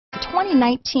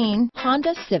2019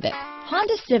 Honda Civic.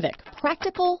 Honda Civic,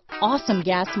 practical, awesome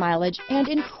gas mileage, and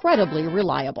incredibly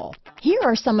reliable. Here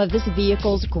are some of this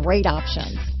vehicle's great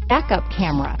options: backup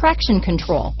camera, traction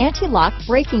control, anti-lock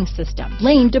braking system,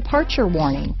 lane departure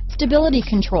warning, stability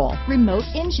control, remote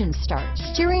engine start,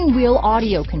 steering wheel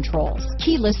audio controls,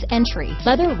 keyless entry,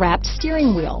 leather-wrapped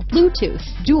steering wheel, Bluetooth,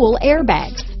 dual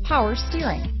airbags, power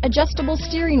steering, adjustable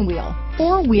steering wheel,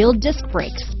 four-wheel disc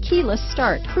brakes, keyless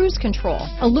start, cruise control,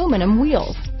 aluminum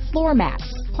wheels, floor mats,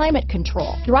 climate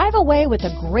control. Drive away with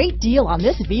a great deal on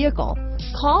this vehicle.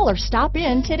 Call or stop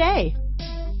in today.